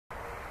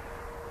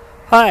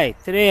Hi,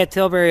 today at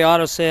Tilbury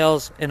Auto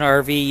Sales and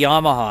RV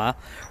Yamaha,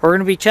 we're going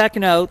to be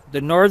checking out the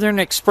Northern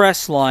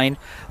Express line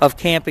of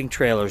camping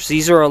trailers.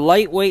 These are a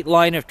lightweight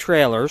line of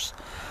trailers.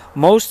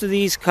 Most of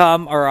these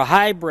are a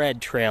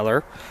hybrid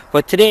trailer,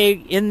 but today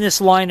in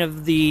this line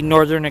of the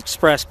Northern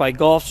Express by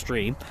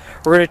Gulfstream,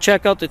 we're going to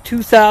check out the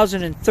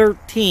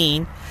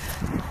 2013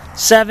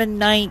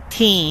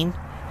 719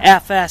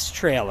 FS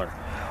trailer,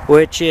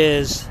 which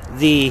is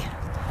the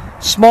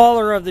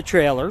smaller of the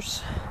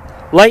trailers.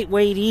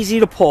 Lightweight, easy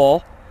to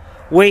pull,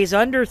 weighs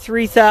under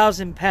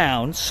 3,000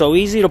 pounds, so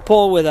easy to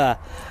pull with a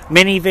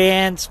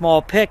minivan,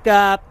 small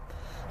pickup,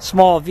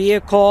 small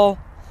vehicle.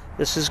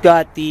 This has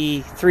got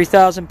the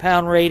 3,000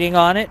 pound rating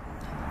on it.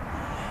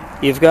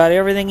 You've got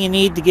everything you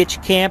need to get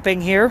you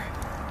camping here.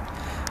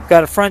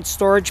 Got a front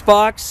storage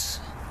box,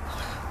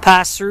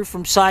 pass through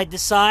from side to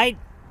side.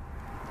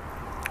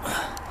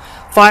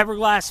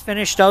 Fiberglass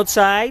finished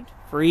outside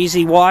for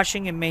easy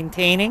washing and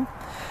maintaining.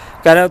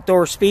 Got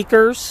outdoor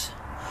speakers.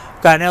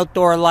 Got an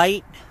outdoor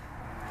light,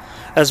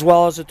 as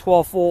well as a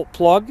 12-volt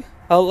plug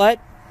outlet.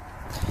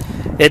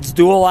 It's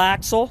dual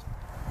axle.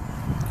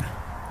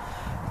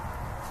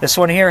 This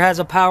one here has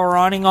a power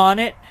awning on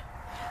it.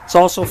 It's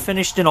also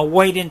finished in a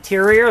white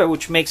interior,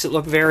 which makes it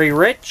look very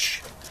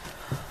rich.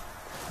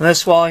 On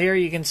this wall here,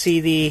 you can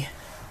see the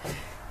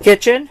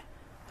kitchen.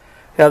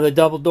 We have the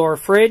double door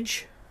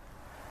fridge.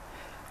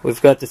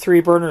 We've got the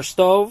 3-burner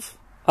stove,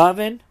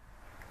 oven,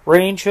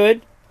 range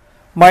hood,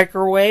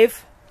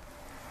 microwave,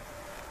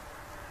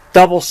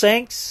 double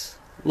sinks,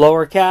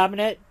 lower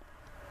cabinet,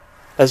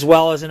 as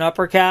well as an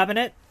upper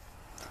cabinet.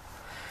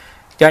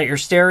 Got your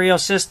stereo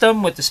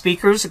system with the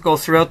speakers that go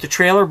throughout the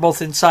trailer,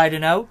 both inside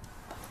and out.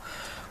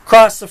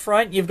 Across the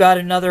front, you've got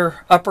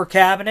another upper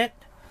cabinet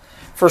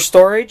for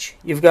storage.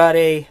 You've got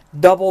a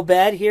double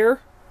bed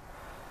here.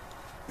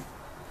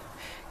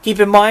 Keep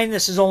in mind,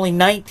 this is only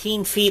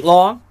 19 feet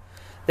long.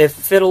 They've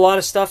fit a lot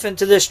of stuff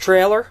into this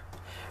trailer.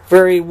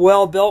 Very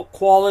well-built,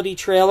 quality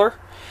trailer.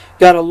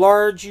 Got a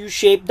large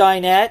U-shaped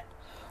dinette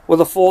with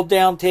a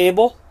fold-down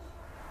table.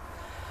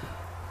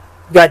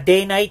 Got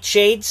day-night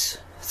shades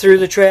through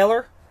the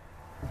trailer,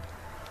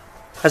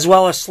 as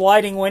well as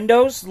sliding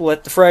windows to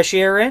let the fresh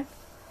air in,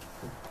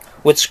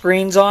 with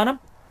screens on them.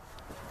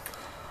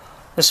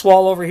 This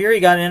wall over here, you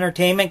got an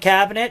entertainment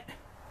cabinet.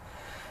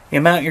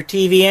 You mount your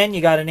TV in. You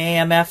got an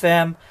AM,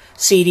 FM,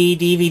 CD,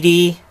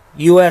 DVD,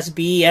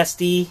 USB,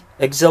 SD,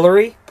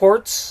 auxiliary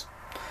ports.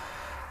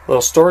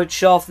 Little storage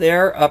shelf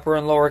there, upper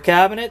and lower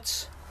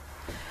cabinets.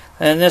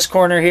 And in this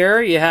corner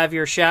here, you have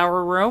your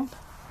shower room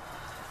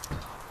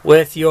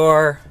with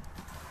your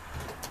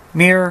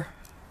mirror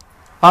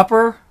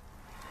upper,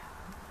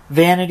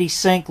 vanity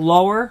sink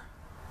lower,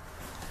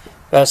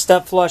 a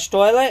step flush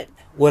toilet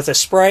with a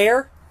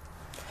sprayer,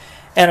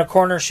 and a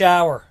corner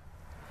shower,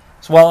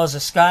 as well as a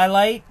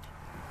skylight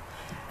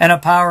and a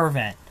power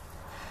vent.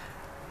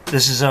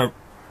 This is a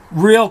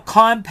real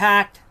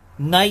compact,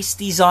 nice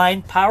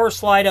design, power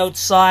slide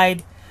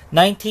outside,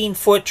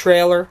 19-foot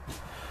trailer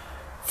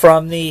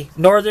from the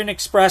Northern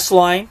Express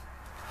line.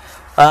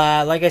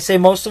 Like I say,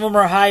 most of them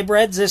are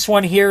hybrids. This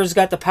one here has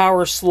got the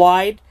power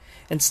slide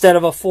instead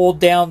of a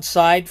fold down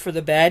side for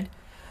the bed.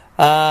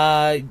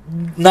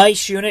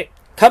 Nice unit.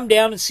 Come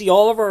down and see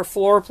all of our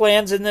floor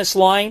plans in this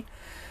line.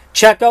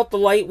 Check out the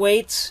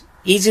lightweights.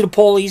 Easy to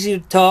pull, easy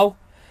to tow.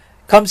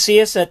 Come see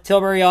us at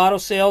Tilbury Auto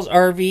Sales,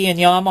 RV and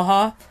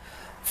Yamaha.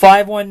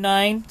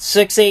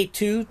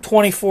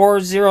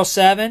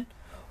 519-682-2407.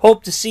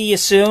 Hope to see you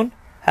soon.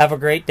 Have a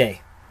great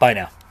day. Bye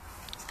now.